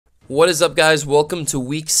What is up, guys? Welcome to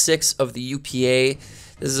week 6 of the UPA.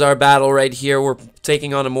 This is our battle right here. We're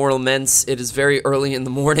taking on Immortal Mence. It is very early in the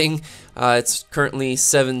morning. It's currently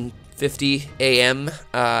 7:50 a.m.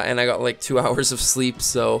 And I got like 2 hours of sleep,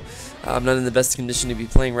 so I'm not in the best condition to be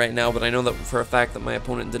playing right now, but I know that for a fact that my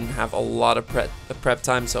opponent didn't have a lot of prep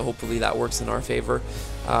time, so hopefully that works in our favor,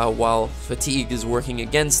 while fatigue is working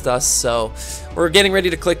against us. So we're getting ready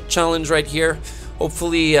to click challenge right here.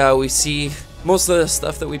 Hopefully we see most of the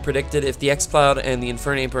stuff that we predicted. If the X-Cloud and the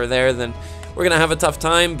Infernape are there, then we're gonna have a tough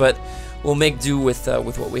time, but we'll make do with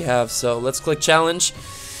what we have. So let's click challenge,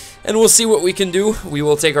 and we'll see what we can do. We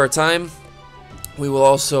will take our time. We will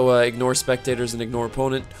also ignore spectators and ignore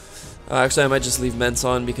opponent. Actually, I might just leave Mence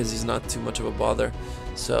on because he's not too much of a bother.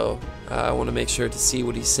 So I want to make sure to see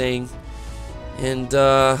what he's saying. And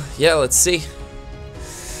yeah, let's see.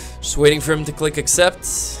 Just waiting for him to click accept,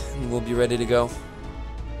 and we'll be ready to go.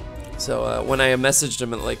 So when I messaged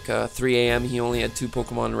him at like 3 a.m., he only had 2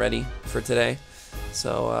 Pokemon ready for today.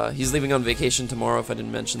 So he's leaving on vacation tomorrow, if I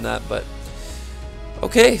didn't mention that. But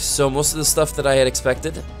okay, so most of the stuff that I had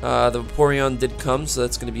expected. The Vaporeon did come, so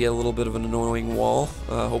that's going to be a little bit of an annoying wall.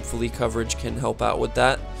 Hopefully coverage can help out with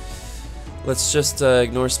that. Let's just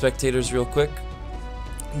ignore spectators real quick,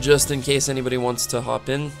 just in case anybody wants to hop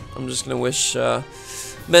in. I'm just going to wish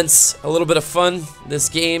Mence a little bit of fun this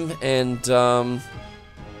game, and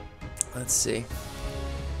let's see.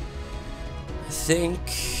 I think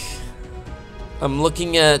I'm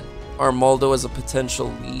looking at Armaldo as a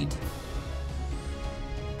potential lead.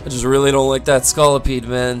 I just really don't like that Scolipede,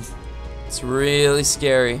 man. It's really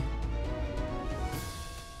scary.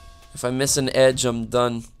 If I miss an edge, I'm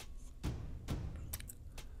done.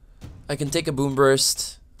 I can take a Boom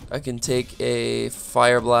Burst, I can take a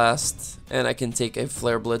Fire Blast, and I can take a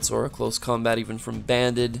Flare Blitz or a Close Combat even from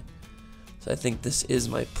Banded. So I think this is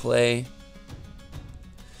my play.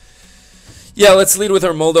 Yeah, let's lead with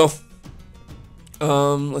Armaldo.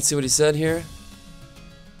 Let's see what he said here.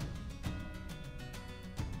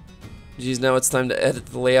 Geez, now it's time to edit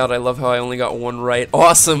the layout. I love how I only got one right.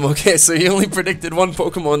 Awesome. Okay, so he only predicted one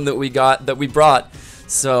Pokemon that we brought.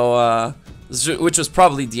 So which was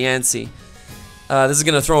probably Diancie. This is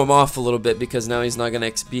gonna throw him off a little bit because now he's not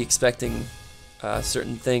gonna be expecting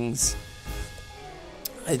certain things.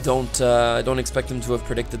 I don't expect him to have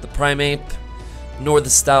predicted the Primeape, nor the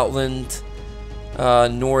Stoutland,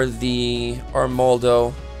 nor the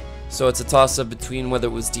Armaldo. So it's a toss-up between whether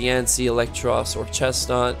it was Diancie, Electros, or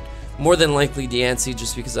Chestnut. More than likely Diancie,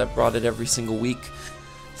 just because I brought it every single week.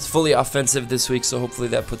 It's fully offensive this week, so hopefully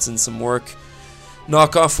that puts in some work.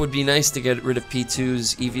 Knockoff would be nice to get rid of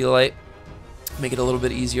P2's Eviolite, make it a little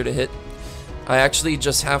bit easier to hit. I actually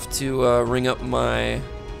just have to ring up my...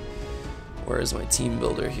 Where is my team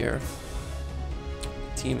builder here?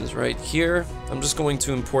 Team is right here. I'm just going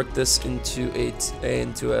to import this into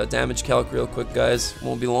a damage calc real quick, guys.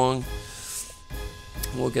 Won't be long.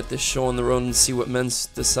 We'll get this show on the road and see what Mence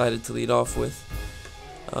decided to lead off with.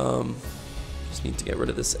 Just need to get rid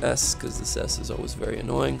of this S, because this S is always very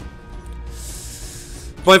annoying.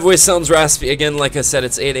 My voice sounds raspy. Again, like I said,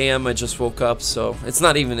 it's 8 a.m. I just woke up, so it's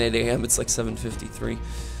not even 8 a.m. It's like 7:53.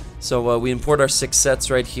 So we import our 6 sets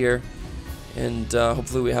right here. And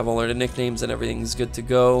hopefully we have all our nicknames and everything's good to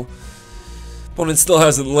go. Opponent still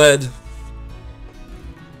hasn't led.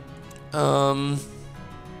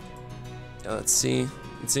 Let's see.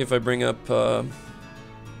 Let's see if I bring up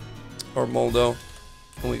Armaldo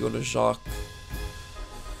and we go to Jacques.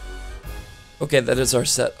 Okay, that is our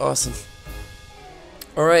set. Awesome.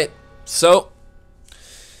 Alright, so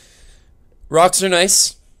rocks are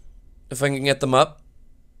nice if I can get them up.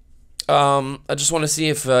 I just want to see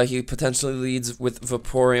if he potentially leads with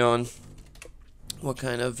Vaporeon. What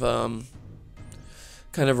kind of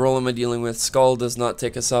role am I dealing with? Skull does not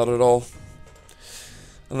take us out at all.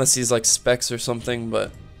 Unless he's like Specs or something,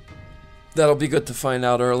 but that'll be good to find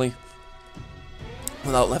out early.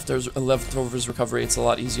 Without leftovers recovery, it's a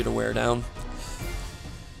lot easier to wear down.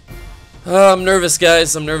 I'm nervous,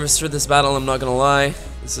 guys. I'm nervous for this battle, I'm not gonna lie.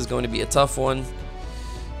 This is going to be a tough one.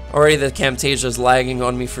 Already the Camtasia is lagging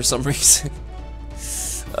on me for some reason.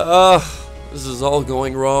 This is all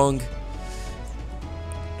going wrong.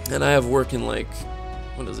 And I have work in like,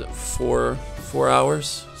 what is it, 4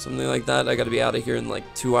 hours? Something like that. I gotta be out of here in like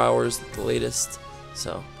 2 hours at the latest.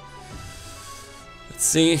 So, let's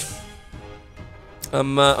see.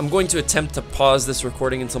 I'm going to attempt to pause this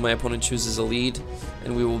recording until my opponent chooses a lead.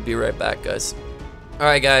 And we will be right back, guys.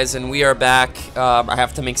 Alright guys, and we are back. I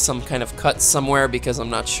have to make some kind of cut somewhere because I'm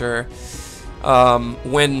not sure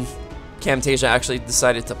when Camtasia actually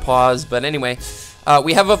decided to pause. But anyway,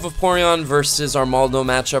 we have a Vaporeon versus Armaldo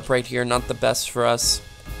matchup right here. Not the best for us.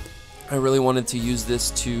 I really wanted to use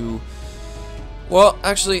this to... Well,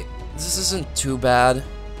 actually, this isn't too bad,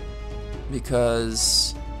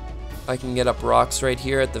 because I can get up rocks right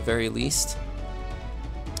here at the very least.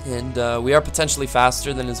 And we are potentially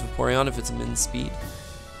faster than his Vaporeon if it's min speed,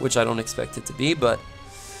 which I don't expect it to be, but...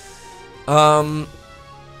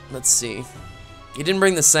 let's see. He didn't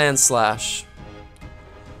bring the Sand Slash,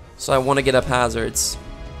 so I want to get up hazards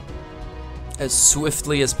as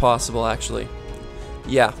swiftly as possible, actually.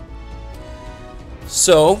 Yeah.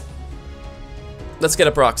 So, let's get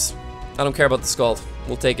up rocks. I don't care about the Scald.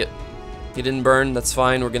 We'll take it. He didn't burn, that's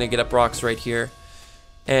fine. We're going to get up rocks right here.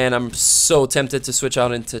 And I'm so tempted to switch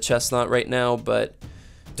out into Chestnut right now, but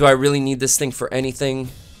do I really need this thing for anything?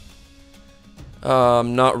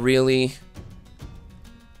 Not really.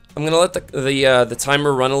 I'm gonna let the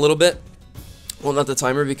timer run a little bit. Well, not the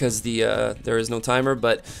timer because there is no timer,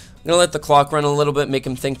 but I'm gonna let the clock run a little bit, make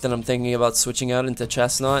him think that I'm thinking about switching out into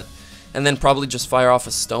Chestnut, and then probably just fire off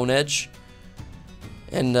a Stone Edge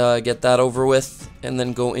and get that over with, and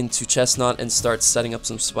then go into Chestnut and start setting up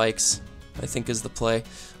some spikes, I think is the play.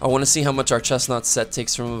 I want to see how much our Chestnut set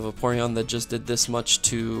takes from a Vaporeon that just did this much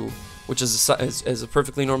to, which is a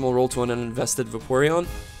perfectly normal roll to an uninvested Vaporeon.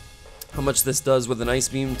 How much this does with an Ice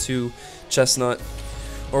Beam to Chestnut,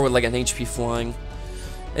 or with like an HP Flying,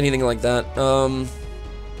 anything like that.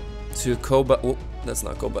 To Koba, oh, that's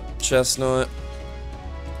not Koba, Chestnut,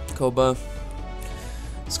 Koba.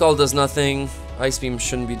 Skull does nothing. Ice Beam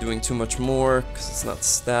shouldn't be doing too much more because it's not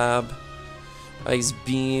Stab. Ice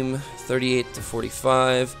Beam, 38 to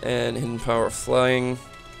 45, and Hidden Power Flying.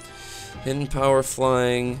 Hidden Power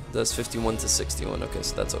Flying does 51 to 61. Okay,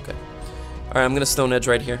 so that's okay. Alright, I'm gonna Stone Edge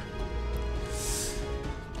right here.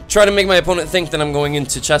 Try to make my opponent think that I'm going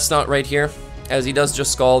into Chestnut right here. As he does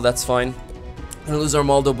just Scald, that's fine. Gonna lose our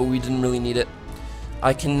Maldo, but we didn't really need it.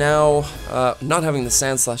 I can now... not having the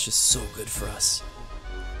Sand Slash is so good for us.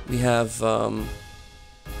 We have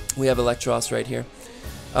Electros right here.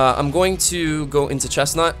 I'm going to go into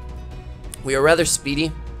Chestnut. We are rather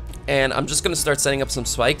speedy, and I'm just going to start setting up some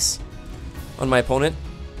spikes on my opponent,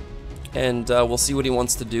 and we'll see what he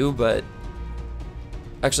wants to do, but...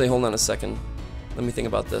 Actually, hold on a second. Let me think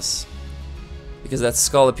about this. Because that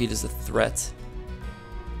Scolipede is a threat.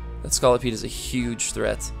 That Scolipede is a huge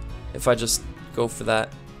threat if I just go for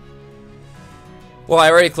that. Well,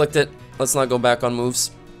 I already clicked it. Let's not go back on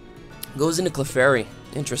moves. Goes into Clefairy.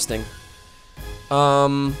 Interesting.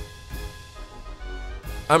 I'm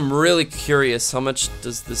really curious, how much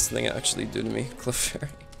does this thing actually do to me? Clefairy.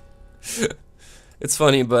 It's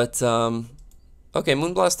funny, but okay,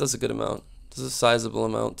 Moonblast does a good amount. Does a sizable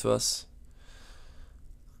amount to us.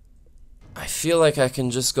 I feel like I can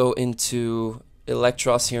just go into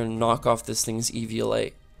Electros here and knock off this thing's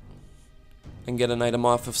Eviolite and get an item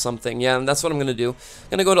off of something. Yeah, and that's what I'm gonna do. I'm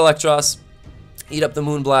gonna go to Electros, eat up the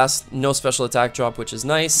Moonblast, no special attack drop, which is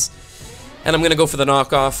nice. And I'm gonna go for the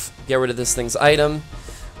knockoff, get rid of this thing's item.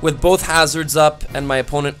 With both hazards up and my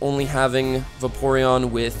opponent only having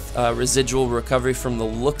Vaporeon with residual recovery from the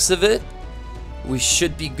looks of it, we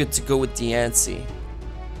should be good to go with Diancie.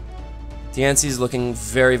 Diancie's looking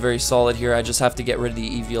very, very solid here. I just have to get rid of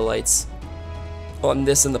the Eviolites on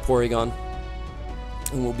this and the Porygon,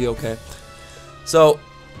 and we'll be okay. So,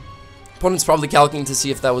 opponent's probably calculating to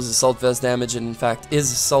see if that was Assault Vest damage, and in fact is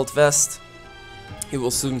Assault Vest. He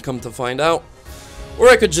will soon come to find out. Or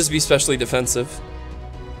I could just be specially defensive.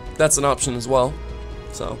 That's an option as well.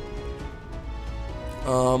 So,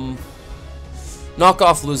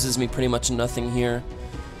 knockoff loses me pretty much nothing here.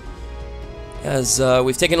 As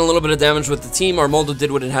we've taken a little bit of damage with the team. Our Moldo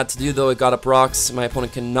did what it had to do, though. It got up rocks. My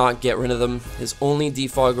opponent cannot get rid of them. His only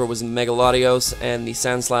defogger was Megalodios, and the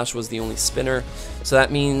Sand Slash was the only spinner. So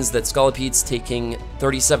that means that Scolipede's taking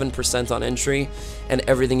 37% on entry, and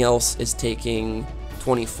everything else is taking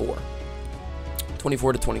 24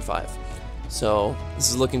 to 25. So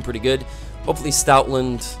this is looking pretty good. Hopefully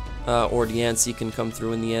Stoutland or Diancie can come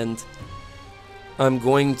through in the end. I'm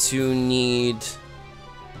going to need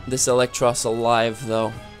this Electros alive,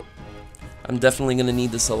 though. I'm definitely going to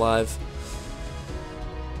need this alive.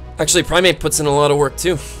 Actually, Primate puts in a lot of work,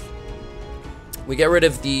 too. We get rid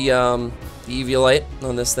of the Eviolite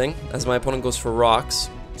on this thing, as my opponent goes for rocks.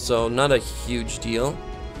 So, not a huge deal.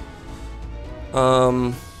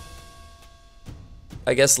 I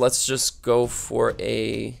guess let's just go for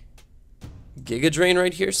a Giga Drain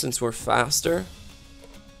right here, since we're faster.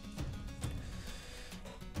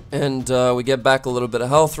 And we get back a little bit of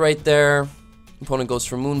health right there. Opponent goes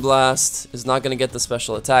for Moonblast. Is not going to get the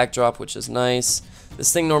special attack drop, which is nice.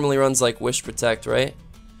 This thing normally runs like Wish Protect, right?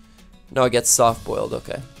 No, it gets Soft Boiled,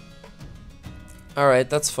 okay. Alright,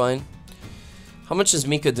 that's fine. How much is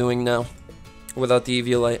Mika doing now without the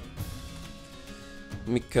Eviolite?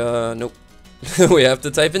 Mika, nope. We have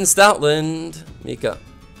to type in Stoutland. Mika.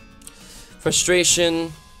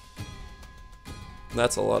 Frustration.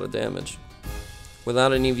 That's a lot of damage.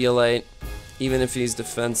 Without an Eviolite, even if he's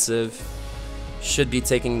defensive, should be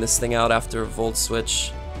taking this thing out after a Volt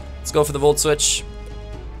Switch. Let's go for the Volt Switch.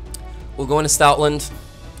 We'll go into Stoutland.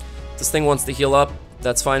 This thing wants to heal up.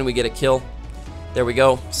 That's fine, we get a kill. There we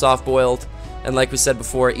go, soft boiled. And like we said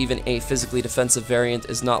before, even a physically defensive variant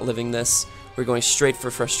is not living this. We're going straight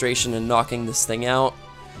for frustration and knocking this thing out.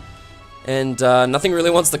 And nothing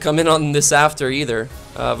really wants to come in on this after either.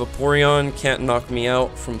 Vaporeon can't knock me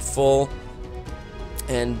out from full.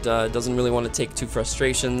 And doesn't really want to take 2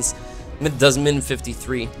 frustrations. It does min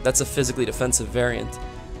 53. That's a physically defensive variant.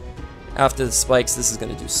 After the spikes, this is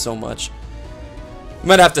going to do so much.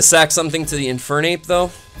 Might have to sack something to the Infernape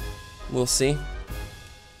though. We'll see.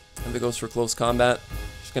 If it goes for close combat,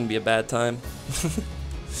 it's going to be a bad time.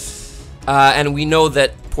 And we know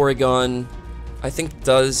that Porygon, I think,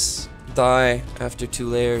 does die after 2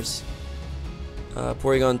 layers.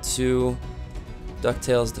 Porygon 2,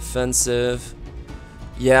 DuckTales defensive.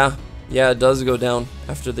 Yeah, it does go down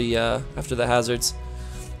after the hazards.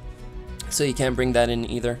 So you can't bring that in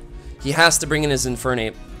either. He has to bring in his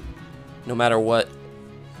Infernape, no matter what.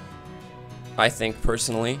 I think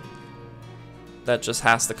personally, that just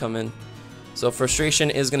has to come in. So frustration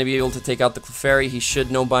is going to be able to take out the Clefairy. He should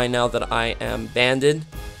know by now that I am banded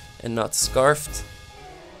and not scarfed,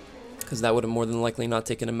 because that would have more than likely not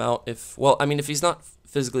taken him out if, well, I mean, if he's not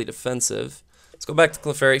physically defensive. Let's go back to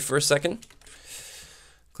Clefairy for a second.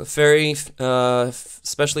 Clefairy,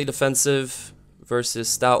 especially defensive versus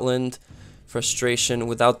Stoutland. Frustration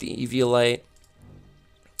without the Eviolite.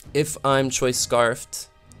 If I'm Choice Scarf,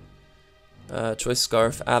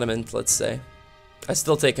 Adamant, let's say, I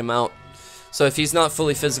still take him out. So if he's not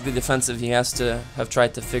fully physically defensive, he has to have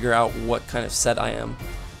tried to figure out what kind of set I am.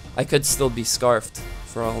 I could still be scarfed,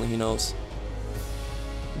 for all he knows.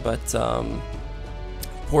 But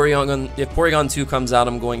Porygon, if Porygon 2 comes out,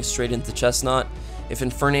 I'm going straight into Chestnut. If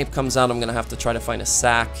Infernape comes out, I'm going to have to try to find a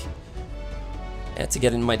sack to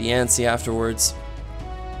get in my Diancie afterwards.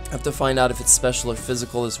 I have to find out if it's special or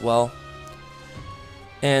physical as well.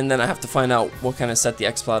 And then I have to find out what kind of set the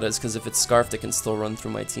X-Cloud is, because if it's scarfed, it can still run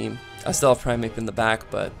through my team. I still have Primeape in the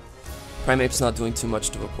back, but Primeape's not doing too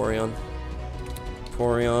much to Vaporeon.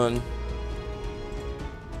 Vaporeon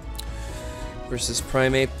versus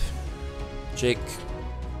Primeape. Jake.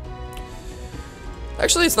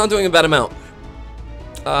 Actually, it's not doing a bad amount.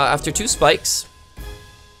 After 2 spikes,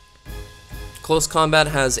 close combat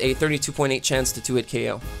has a 32.8 chance to 2-hit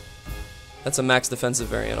KO. That's a max defensive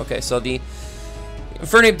variant. Okay, so the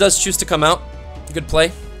Infernape does choose to come out. Good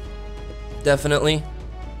play. Definitely.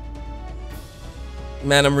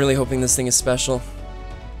 Man, I'm really hoping this thing is special.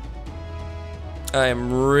 I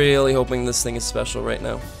am really hoping this thing is special right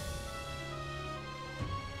now.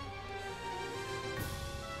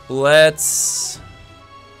 Let's...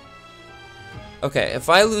 Okay, if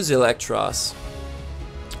I lose Electros,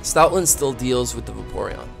 Stoutland still deals with the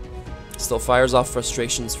Vaporeon. Still fires off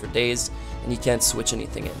frustrations for days, and he can't switch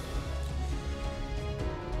anything in.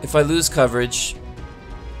 If I lose coverage,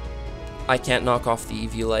 I can't knock off the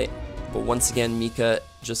Eviolite. But once again, Mika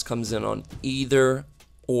just comes in on either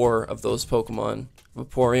or of those Pokemon.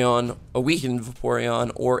 Vaporeon, a weakened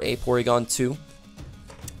Vaporeon, or a Porygon 2.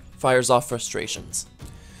 Fires off frustrations.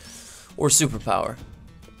 Or Superpower,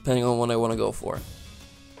 depending on what I want to go for.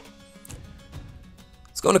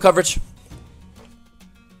 Let's go into coverage.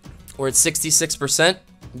 We're at 66%.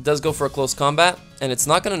 It does go for a close combat, and it's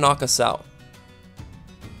not going to knock us out.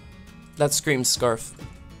 That screams Scarf.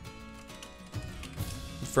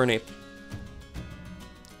 Infernape.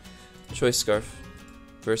 Choice Scarf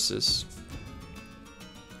versus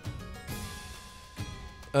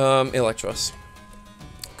Electros.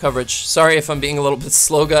 Coverage. Sorry if I'm being a little bit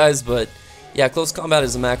slow, guys, but yeah, close combat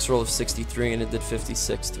is a max roll of 63, and it did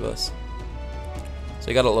 56 to us. So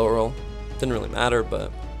you got a low roll. Didn't really matter,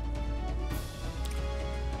 but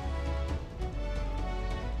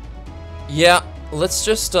yeah. Let's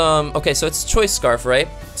just, okay, so it's Choice Scarf, right?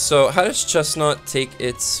 So how does Chestnut take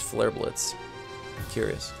its Flare Blitz?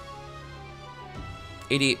 Curious.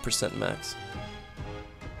 88% max.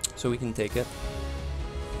 So we can take it.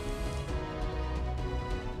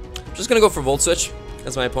 I'm just gonna go for Volt Switch,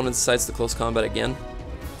 as my opponent decides to close combat again.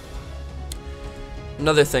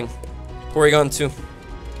 Another thing. Porygon 2.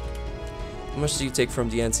 How much do you take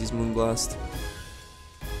from Diancie's Moonblast?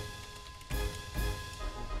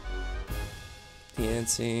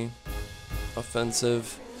 Diancie,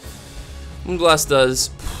 offensive. Moonblast does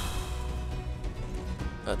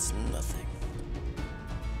That's nothing.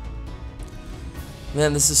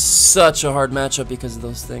 Man, this is such a hard matchup because of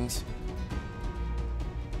those things.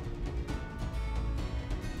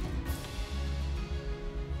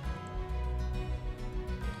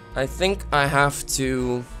 I think I have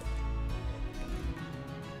to...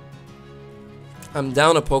 I'm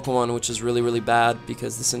down a Pokemon, which is really, really bad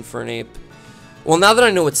because this Infernape... Well, now that I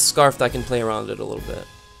know it's Scarfed, I can play around it a little bit.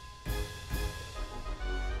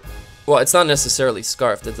 Well, it's not necessarily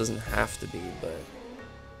Scarfed. It doesn't have to be, but...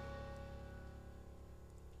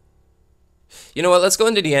 You know what? Let's go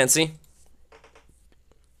into Diancie.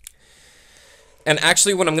 And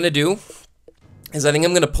actually, what I'm going to do is I think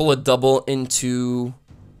I'm going to pull a double into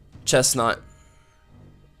Chestnut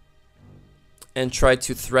and try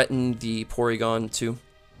to threaten the Porygon too.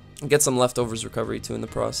 And get some leftovers recovery too in the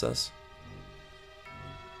process.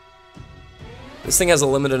 This thing has a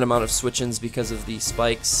limited amount of switch-ins because of the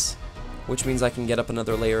spikes, which means I can get up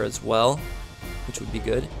another layer as well, which would be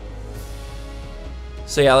good.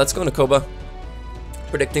 So yeah, let's go into Koba.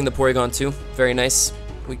 Predicting the Porygon too. Very nice.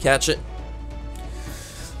 We catch it.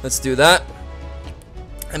 Let's do that.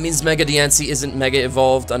 That means Mega Diancie isn't Mega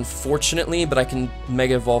Evolved, unfortunately, but I can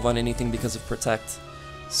Mega Evolve on anything because of Protect.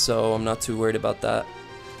 So I'm not too worried about that.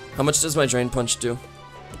 How much does my Drain Punch do?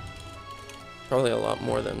 Probably a lot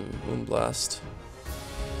more than Moonblast.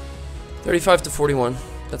 35 to 41.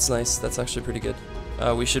 That's nice. That's actually pretty good.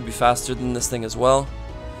 We should be faster than this thing as well.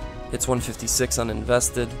 It's 156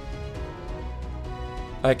 uninvested.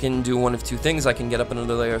 I can do one of two things. I can get up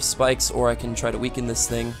another layer of spikes, or I can try to weaken this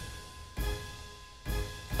thing.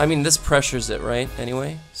 I mean, this pressures it, right?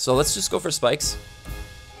 Anyway, so let's just go for spikes.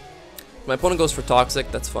 My opponent goes for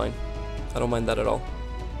Toxic. That's fine. I don't mind that at all.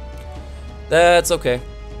 That's okay.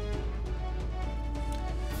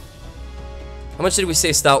 How much did we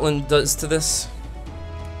say Stoutland does to this?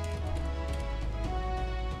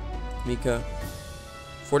 Mika.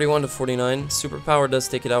 41 to 49. Superpower does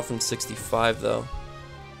take it out from 65, though.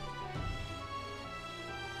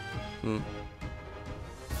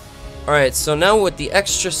 Alright, so now with the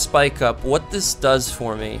extra spike up, what this does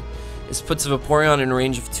for me is puts a Vaporeon in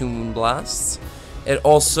range of 2 Moonblasts. It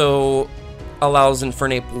also allows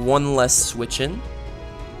Infernape one less switch in.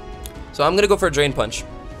 So I'm going to go for a Drain Punch.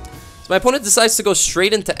 So my opponent decides to go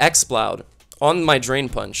straight into Exploud on my Drain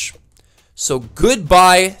Punch. So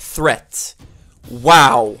goodbye threat.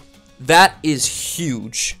 Wow, that is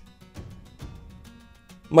huge.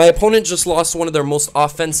 My opponent just lost one of their most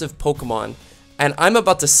offensive Pokemon, and I'm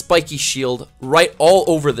about to Spiky Shield right all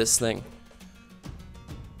over this thing.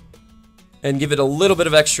 And give it a little bit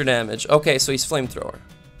of extra damage. Okay, so he's Flamethrower.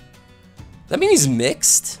 That mean he's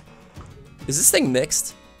mixed? Is this thing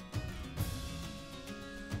mixed?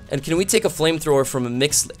 And can we take a Flamethrower from a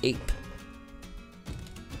mixed ape?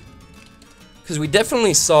 Because we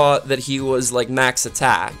definitely saw that he was like max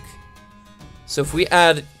attack. So if we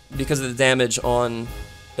add, because of the damage on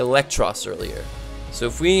Electros earlier. So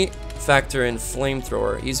if we factor in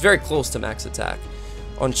Flamethrower, he's very close to max attack.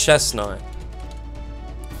 On Chestnut.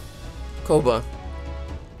 Koba.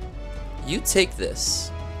 You take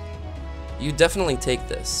this. You definitely take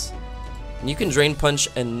this. And you can Drain Punch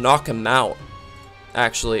and knock him out.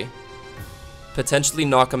 Actually. Potentially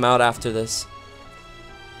knock him out after this.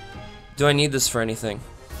 Do I need this for anything?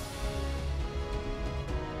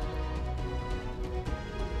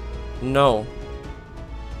 No.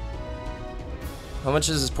 How much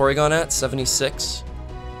is his Porygon at? 76?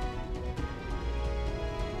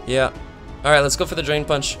 Yeah. Alright, let's go for the Drain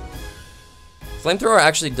Punch. Flamethrower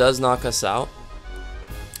actually does knock us out.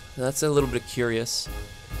 That's a little bit curious.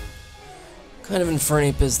 What kind of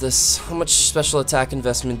Infernape is this? How much special attack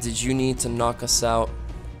investment did you need to knock us out?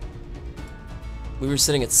 We were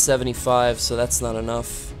sitting at 75, so that's not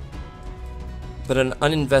enough. But an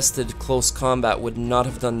uninvested close combat would not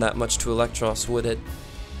have done that much to Electros, would it?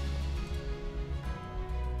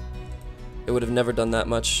 It would have never done that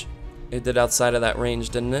much. It did outside of that range,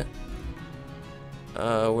 didn't it?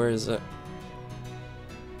 Where is it?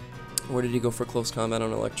 Where did he go for close combat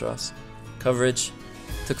on Electros? Coverage.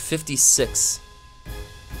 Took 56.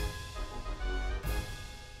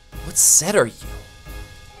 What set are you?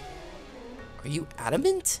 Are you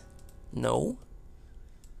adamant? No.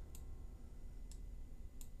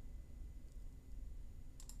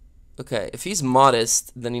 Okay, if he's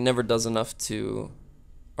modest, then he never does enough to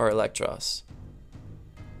our Electros.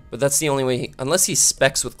 But that's the only way unless he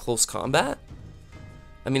specs with close combat?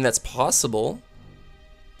 I mean, that's possible.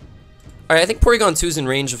 Alright, I think Porygon 2 is in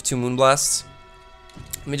range of 2 Moonblasts.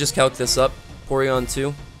 Let me just calc this up. Porygon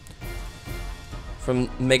 2 from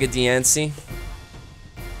Mega Diancie.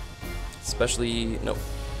 Especially, no.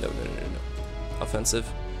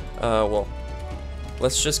 offensive. Well,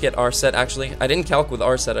 let's just get R set, actually. I didn't calc with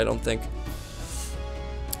R set, I don't think.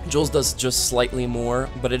 Jules does just slightly more,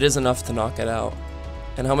 but it is enough to knock it out.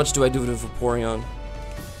 And how much do I do to Vaporeon?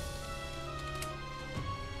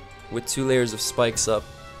 With 2 layers of spikes up.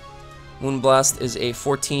 Moonblast is a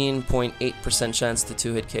 14.8% chance to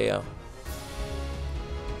 2-hit KO.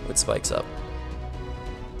 With spikes up.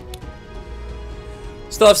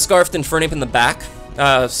 Still have Scarfed Infernape in the back.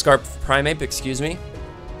 Scarfed Primeape, excuse me.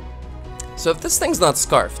 So if this thing's not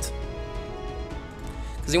Scarfed,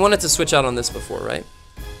 because he wanted to switch out on this before, right?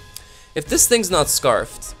 If this thing's not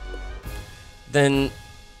Scarfed, then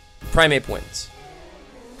Primeape wins.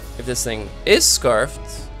 If this thing is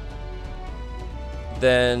Scarfed,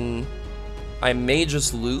 then I may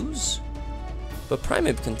just lose, but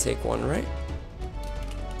Primeape can take one, right?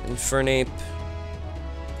 Infernape.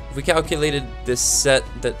 If we calculated this set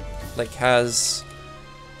that like has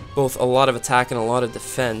both a lot of attack and a lot of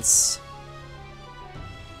defense.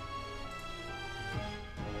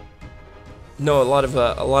 No, a lot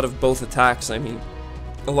of both attacks. I mean,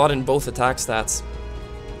 a lot in both attack stats.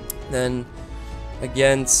 Then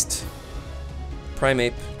against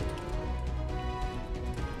Primeape.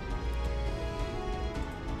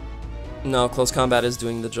 No, close combat is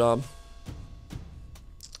doing the job.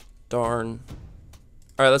 Darn.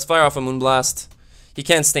 Alright, let's fire off a Moonblast. He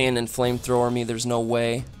can't stand and Flamethrower me, there's no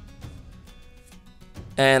way.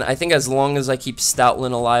 And I think as long as I keep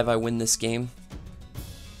Stoutland alive, I win this game.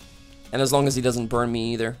 And as long as he doesn't burn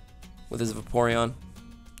me either with his Vaporeon,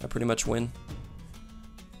 I pretty much win.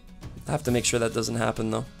 I have to make sure that doesn't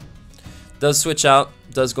happen though. Does switch out,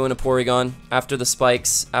 does go into Porygon after the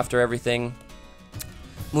spikes, after everything.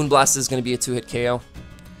 Moonblast is going to be a 2-hit KO.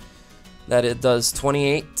 That it does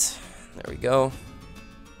 28. There we go.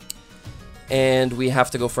 And we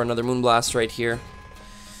have to go for another Moonblast right here.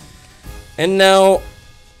 And now,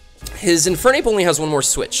 his Infernape only has one more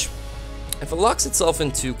switch. If it locks itself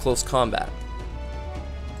into close combat,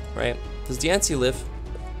 right? Does Diancie live?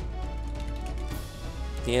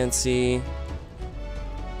 Diancie.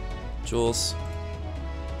 Jules.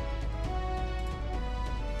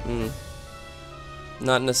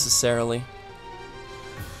 Not necessarily.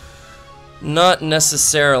 Not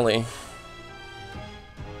necessarily.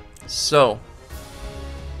 So,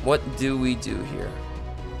 what do we do here?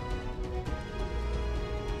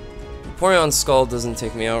 Vaporeon Skull doesn't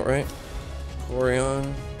take me out, right?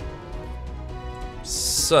 Vaporeon.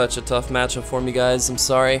 Such a tough matchup for me, guys. I'm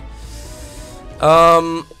sorry.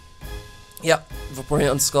 Yeah,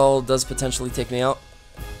 Vaporeon Skull does potentially take me out.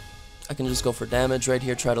 I can just go for damage right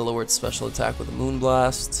here, try to lower its special attack with a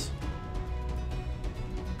Moonblast.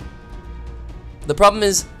 The problem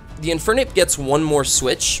is, the Infernape gets one more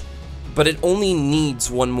switch, but it only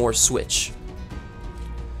needs one more switch.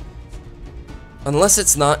 Unless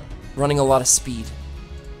it's not running a lot of speed.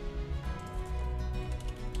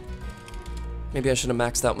 Maybe I should have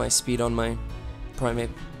maxed out my speed on my Primeape.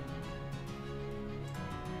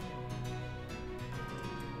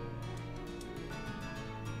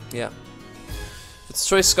 Yeah. If it's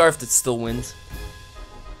Choice Scarfed, it still wins.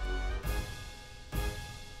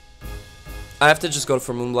 I have to just go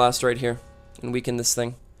for Moonblast right here and weaken this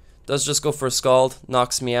thing. Does just go for a Scald,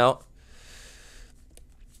 knocks me out.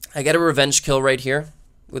 I get a revenge kill right here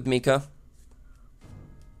with Mika.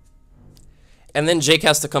 And then Jake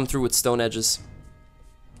has to come through with Stone Edges.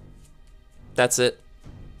 That's it.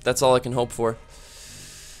 That's all I can hope for.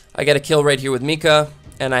 I get a kill right here with Mika,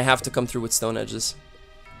 and I have to come through with Stone Edges.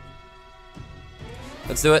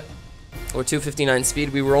 Let's do it. We're 259 speed.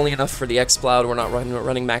 We were only enough for the X-Cloud. We're not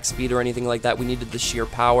running max speed or anything like that. We needed the sheer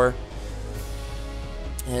power.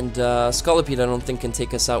 And Scolipede I don't think can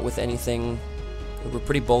take us out with anything. We're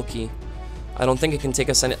pretty bulky. I don't think it can take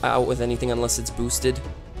us out with anything unless it's boosted.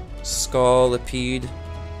 Scolipede.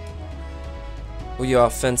 Ouya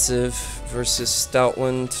offensive versus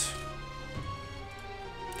Stoutland.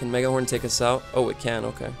 Can Mega Horn take us out? Oh, it can,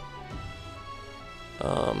 okay.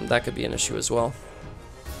 That could be an issue as well.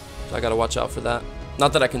 So I gotta watch out for that.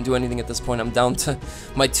 Not that I can do anything at this point. I'm down to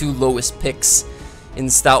my 2 lowest picks in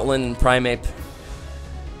Stoutland and Primeape.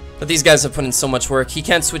 But these guys have put in so much work. He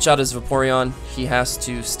can't switch out his Vaporeon. He has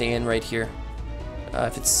to stay in right here.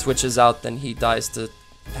 If it switches out, then he dies to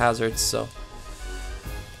hazards, so.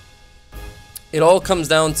 It all comes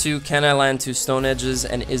down to, can I land 2 Stone Edges,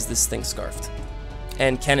 and is this thing Scarfed?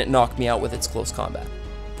 And can it knock me out with its close combat?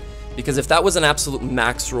 Because if that was an absolute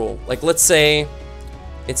max roll, like let's say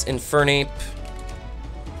it's Infernape,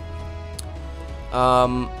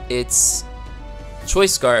 it's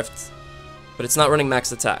Choice Scarfed, but it's not running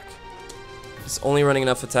max attack. It's only running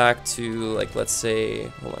enough attack to, like, let's say,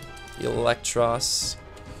 hold on, Electros.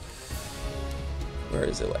 Where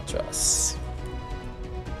is Electros?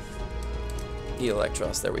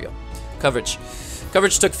 Electros, there we go. Coverage.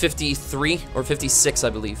 Coverage took 53 or 56, I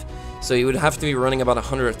believe. So he would have to be running about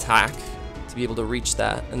 100 attack to be able to reach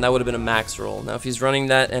that, and that would have been a max roll. Now if he's running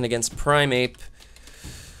that and against Primeape,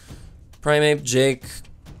 Jake,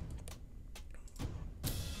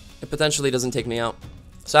 it potentially doesn't take me out.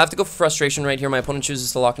 So I have to go for frustration right here. My opponent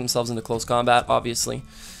chooses to lock themselves into close combat, obviously.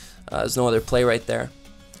 There's no other play right there.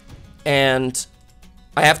 And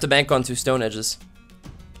I have to bank on 2 Stone Edges.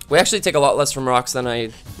 We actually take a lot less from rocks than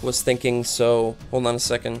I was thinking, so hold on a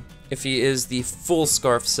second. If he is the full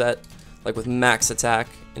Scarf set, like with max attack,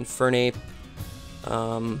 Infernape,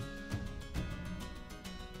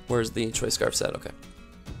 where's the Choice Scarf set? Okay.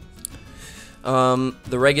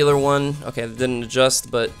 The regular one, okay, that didn't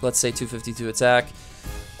adjust, but let's say 252 attack.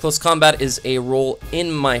 Close combat is a roll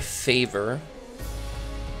in my favor.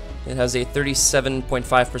 It has a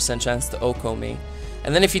 37.5% chance to Oko me.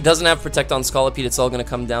 And then if he doesn't have Protect on Scolipede, it's all going to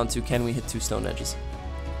come down to can we hit 2 Stone Edges.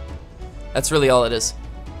 That's really all it is.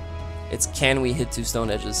 It's can we hit 2 Stone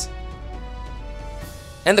Edges.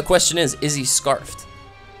 And the question is he Scarfed?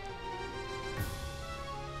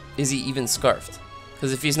 Is he even Scarfed?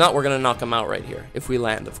 Because if he's not, we're going to knock him out right here. If we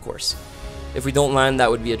land, of course. If we don't land, that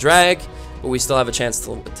would be a drag, but we still have a chance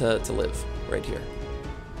to live right here.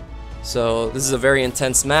 So this is a very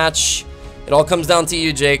intense match. It all comes down to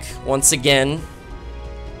you, Jake, once again.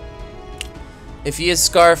 If he is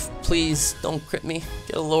Scarf, please don't crit me.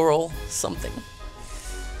 Get a low roll, something.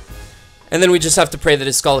 And then we just have to pray that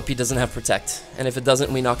his Scolipede doesn't have Protect. And if it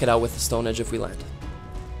doesn't, we knock it out with the Stone Edge if we land.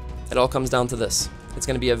 It all comes down to this. It's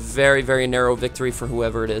going to be a very, very narrow victory for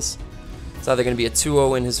whoever it is. It's either going to be a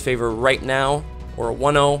 2-0 in his favor right now, or a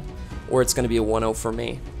 1-0, or it's going to be a 1-0 for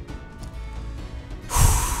me.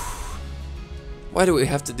 Why do we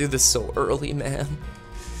have to do this so early, man?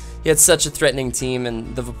 He had such a threatening team,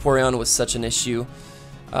 and the Vaporeon was such an issue.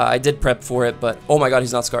 I did prep for it, but oh my god,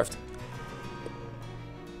 he's not Scarfed.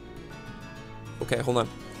 Okay, hold on.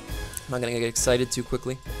 I'm not going to get excited too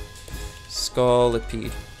quickly.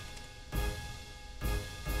 Scolipede.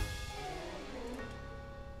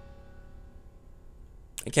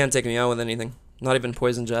 It can't take me out with anything. Not even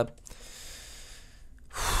Poison Jab.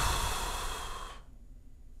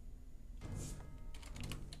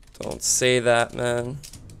 Don't say that, man.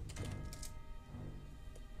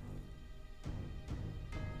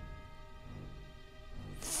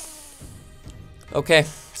 Okay,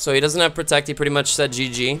 so he doesn't have Protect. He pretty much said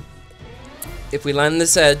GG. If we land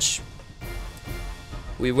this edge,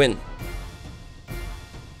 we win.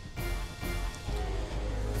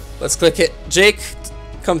 Let's click it. Jake,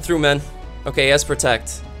 come through, man. Okay, he has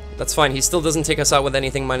Protect. That's fine. He still doesn't take us out with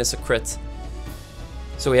anything minus a crit.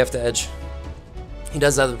 So we have to edge. He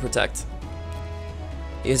does have the Protect.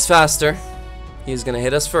 He is faster. He's going to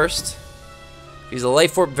hit us first. He's a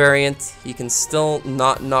Life Orb variant. He can still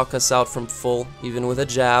not knock us out from full, even with a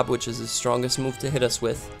jab, which is his strongest move to hit us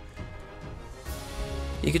with.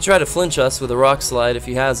 He could try to flinch us with a Rock Slide if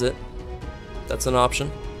he has it. That's an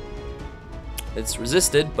option. It's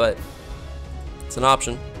resisted, but it's an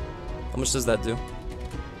option. How much does that do?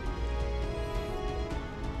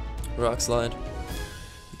 Rock Slide.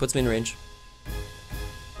 He puts me in range.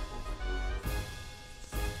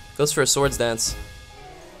 Goes for a Swords Dance.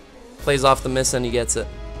 Plays off the miss and he gets it.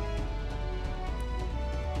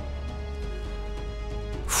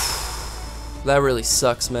 That really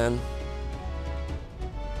sucks, man.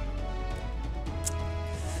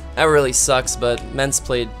 That really sucks, but Mence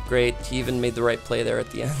played great. He even made the right play there at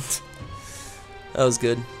the end. That was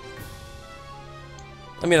good.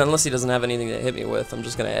 I mean, unless he doesn't have anything to hit me with, I'm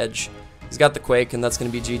just going to edge. He's got the Quake, and that's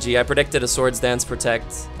going to be GG. I predicted a Swords Dance Protect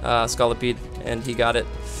Scolipede, and he got it.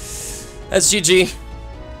 That's GG.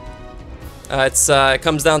 It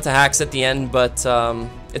comes down to hacks at the end, but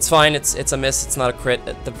it's fine. It's a miss. It's not a crit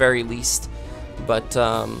at the very least. But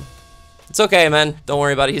it's okay, man. Don't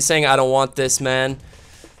worry about it. He's saying, I don't want this, man.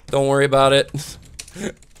 Don't worry about it.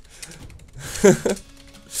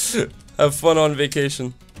 Have fun on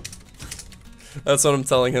vacation. That's what I'm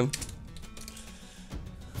telling him.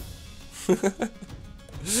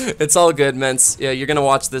 It's all good, Mence. Yeah, you're gonna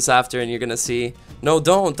watch this after and you're gonna see. No,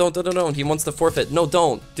 don't. He wants to forfeit. No,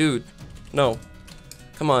 don't. Dude. No.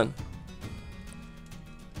 Come on.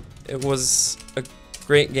 It was a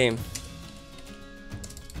great game.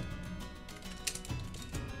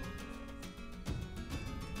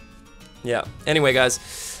 Yeah. Anyway, guys.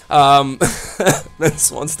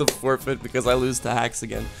 Mence wants to forfeit because I lose to hacks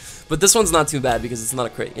again. But this one's not too bad because it's not a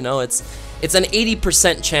crit, you know? It's an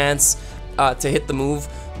 80% chance to hit the move,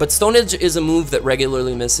 But Stone Edge is a move that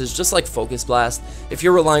regularly misses, just like Focus Blast. If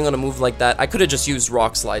you're relying on a move like that, I could have just used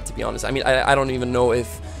Rock Slide, to be honest. I mean, I don't even know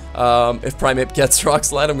if Primeape gets Rock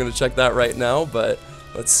Slide. I'm going to check that right now, but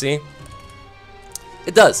let's see.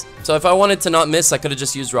 It does. So if I wanted to not miss, I could have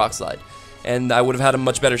just used Rock Slide, and I would have had a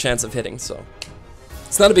much better chance of hitting. So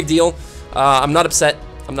it's not a big deal. I'm not upset.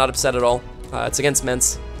 I'm not upset at all. It's against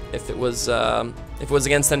Mence. If it was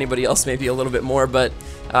against anybody else, maybe a little bit more, but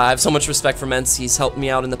I have so much respect for Mence. He's helped me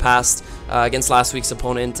out in the past against last week's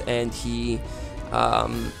opponent, and he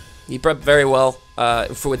prepped very well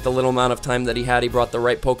with the little amount of time that he had. He brought the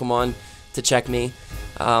right Pokemon to check me.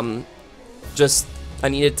 I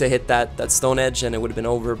needed to hit that Stone Edge, and it would have been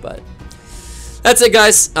over, but that's it,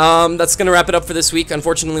 guys. That's going to wrap it up for this week.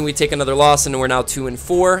 Unfortunately, we take another loss, and we're now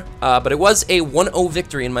 2-4. But it was a 1-0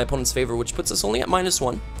 victory in my opponent's favor, which puts us only at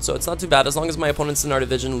 -1. So it's not too bad. As long as my opponents in our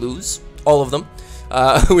division lose, all of them,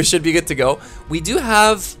 we should be good to go. We do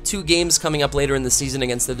have 2 games coming up later in the season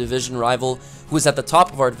against the division rival, who is at the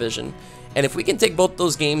top of our division. And if we can take both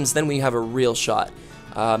those games, then we have a real shot.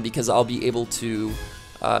 Because I'll be able to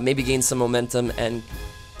maybe gain some momentum and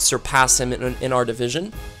surpass him in our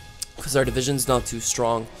division. Because our division's not too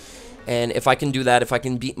strong, and if I can do that, if I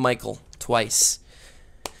can beat Michael twice,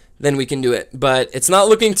 then we can do it. But it's not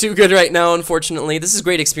looking too good right now, unfortunately. This is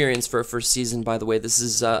great experience for a first season, by the way. This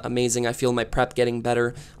is amazing. I feel my prep getting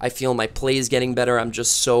better. I feel my plays getting better. I'm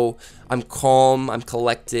calm, I'm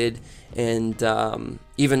collected, and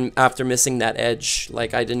even after missing that edge,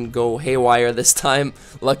 like, I didn't go haywire this time,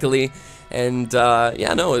 luckily. And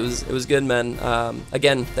yeah, no, it was good, man.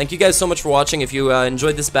 Again, thank you guys so much for watching. If you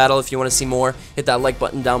enjoyed this battle, if you want to see more, hit that like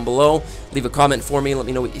button down below. Leave a comment for me. Let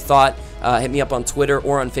me know what you thought. Hit me up on Twitter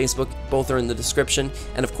or on Facebook. Both are in the description.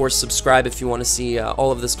 And of course, subscribe if you want to see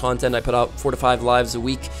all of this content. I put out 4 to 5 lives a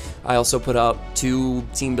week. I also put out 2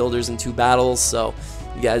 team builders and 2 battles, so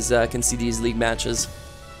you guys can see these league matches.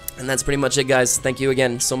 And that's pretty much it, guys. Thank you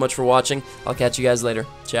again so much for watching. I'll catch you guys later.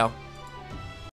 Ciao.